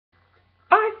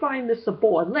find this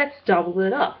aboard. Let's double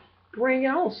it up. Bring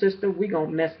it on, sister. We gonna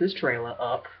mess this trailer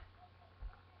up.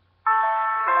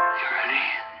 You ready?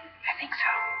 I think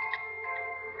so.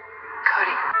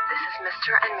 Cody, this is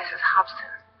Mr. and Mrs. Hobson.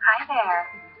 Hi there.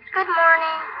 Good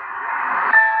morning.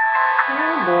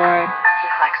 Oh boy. He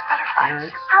likes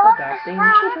butterflies. Adopting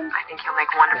children. I think you'll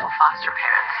make wonderful foster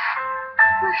parents.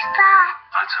 Who's that?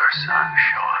 That's our son,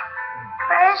 Sean.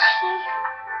 Where is he?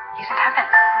 He's in heaven.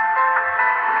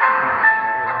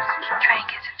 Try and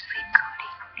get some sleep, Cody.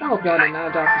 I hope y'all did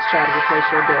not adopt this child to replace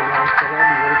your dead ones, because that'd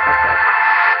be really fucked up.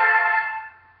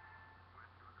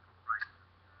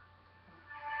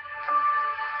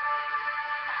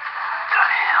 The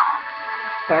hell?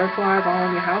 Fireflies all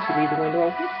in your house, you leave the window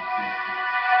open.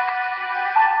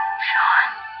 Sean.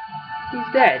 He's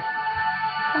dead.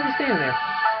 Why's he standing there?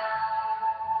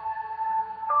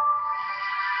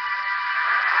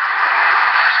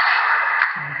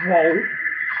 Whoa.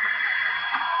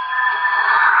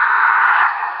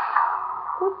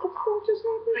 What the fuck just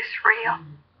happened? It's real.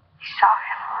 You saw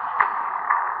him.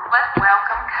 Let's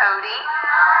welcome Cody.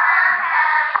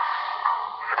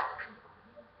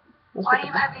 Why do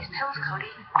you have these pills, Cody?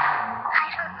 I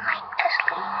don't like to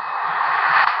sleep.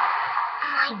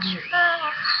 My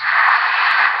dreams.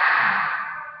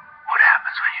 What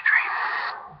happens when you dream?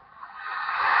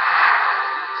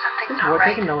 Something's This not boy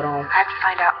right. taking note on. I have to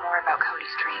find out more about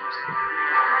Cody's dreams.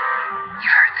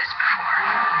 You've heard this before.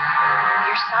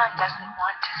 Your son doesn't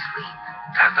want to sleep.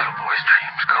 That little boy's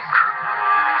dreams come true.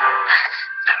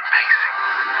 It's an amazing,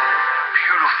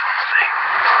 beautiful thing.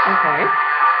 Okay.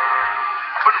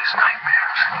 But his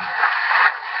nightmares.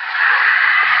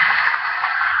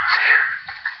 Fear.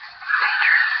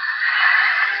 Danger.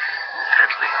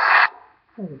 Deadly.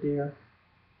 Oh dear.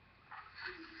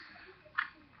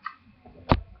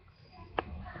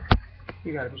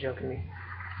 You gotta be joking me. I'd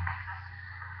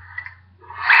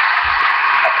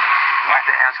like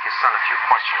to ask your son a few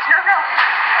questions. No.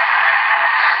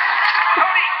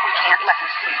 Cody! We can't let him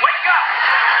sleep. Wake up!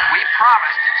 We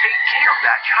promised to take care of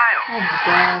that child. Oh my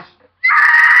gosh.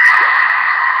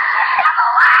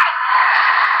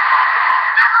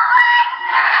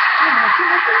 Oh my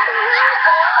goodness.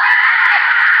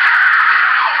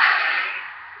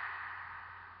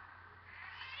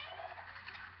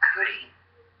 Cody.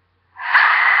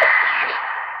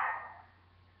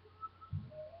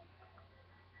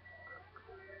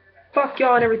 Fuck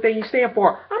y'all and everything you stand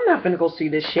for. I'm not gonna go see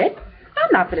this shit.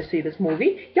 I'm not gonna see this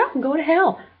movie. Y'all can go to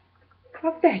hell.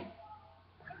 Fuck that.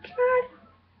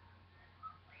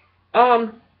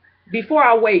 God. Before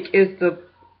I Wake is the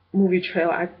movie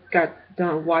trailer I got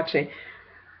done watching.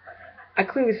 I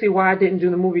clearly see why I didn't do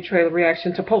the movie trailer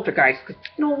reaction to Poltergeist. 'Cause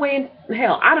no way in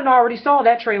hell. I done already saw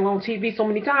that trailer on TV so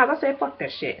many times. I said, fuck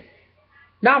that shit.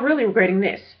 Now I'm really regretting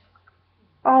this.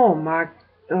 Oh my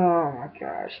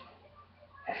gosh.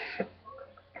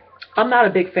 I'm not a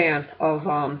big fan of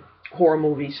horror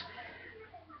movies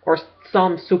or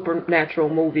some supernatural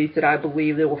movies that I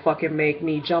believe that will fucking make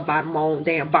me jump out of my own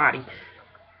damn body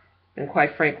and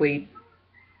quite frankly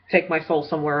take my soul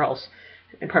somewhere else,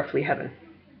 and preferably heaven.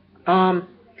 From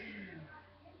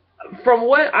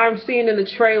what I'm seeing in the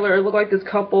trailer, it looked like this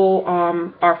couple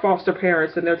are foster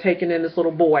parents and they're taking in this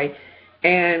little boy,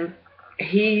 and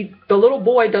the little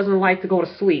boy doesn't like to go to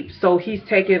sleep, so he's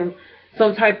taking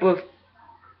some type of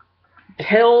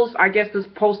pills, I guess, that's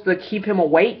supposed to keep him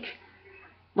awake.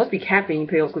 Must be caffeine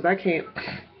pills, because I can't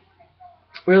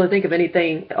really think of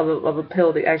anything of a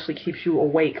pill that actually keeps you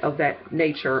awake of that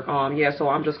nature. Yeah, so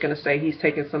I'm just going to say he's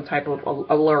taking some type of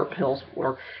alert pills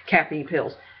or caffeine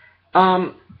pills.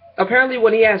 Apparently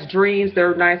when he has dreams,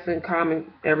 they're nice and calm and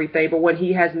everything, but when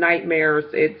he has nightmares,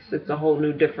 it's a whole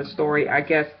new different story. I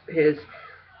guess his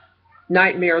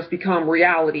nightmares become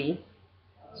reality,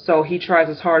 so he tries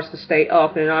his hardest to stay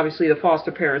up, and obviously the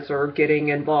foster parents are getting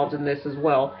involved in this as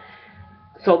well.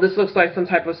 So this looks like some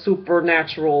type of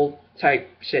supernatural type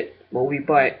shit movie,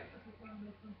 but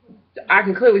I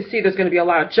can clearly see there's going to be a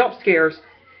lot of jump scares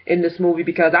in this movie,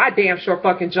 because I damn sure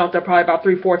fucking jumped up probably about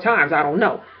 3-4 times. I don't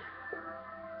know.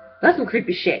 That's some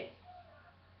creepy shit.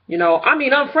 You know, I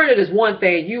mean, Unfriended is one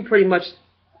thing. You pretty much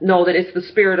know that it's the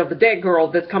spirit of the dead girl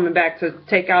that's coming back to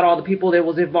take out all the people that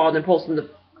was involved in posting the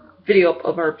video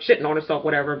of her shitting on herself,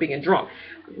 whatever, being drunk.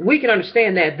 We can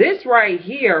understand that. This right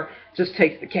here just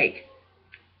takes the cake.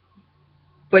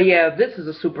 But yeah, this is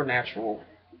a supernatural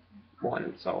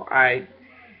one, so I'm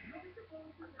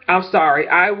sorry.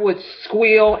 I would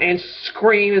squeal and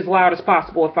scream as loud as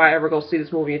possible if I ever go see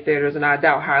this movie in theaters, and I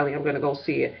doubt highly I'm going to go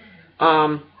see it.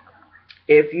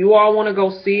 If you all want to go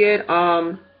see it,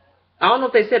 I don't know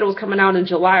if they said it was coming out in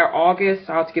July or August.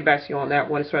 I'll have to get back to you on that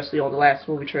one, especially on the last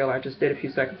movie trailer I just did a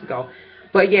few seconds ago.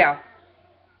 But yeah,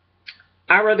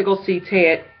 I'd rather go see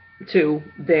Ted 2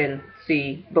 than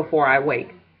see Before I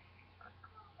Wake.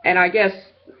 And I guess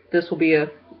this will be a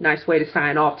nice way to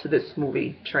sign off to this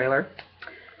movie trailer.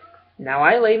 Now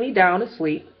I lay me down to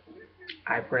sleep.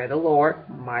 I pray the Lord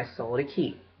my soul to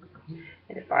keep.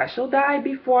 And if I shall die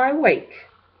before I wake,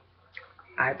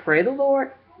 I pray the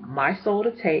Lord my soul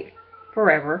to take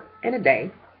forever and a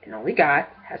day. And only God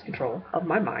has control of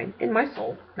my mind and my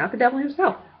soul, not the devil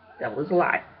himself. The devil is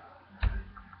alive.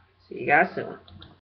 See you guys soon.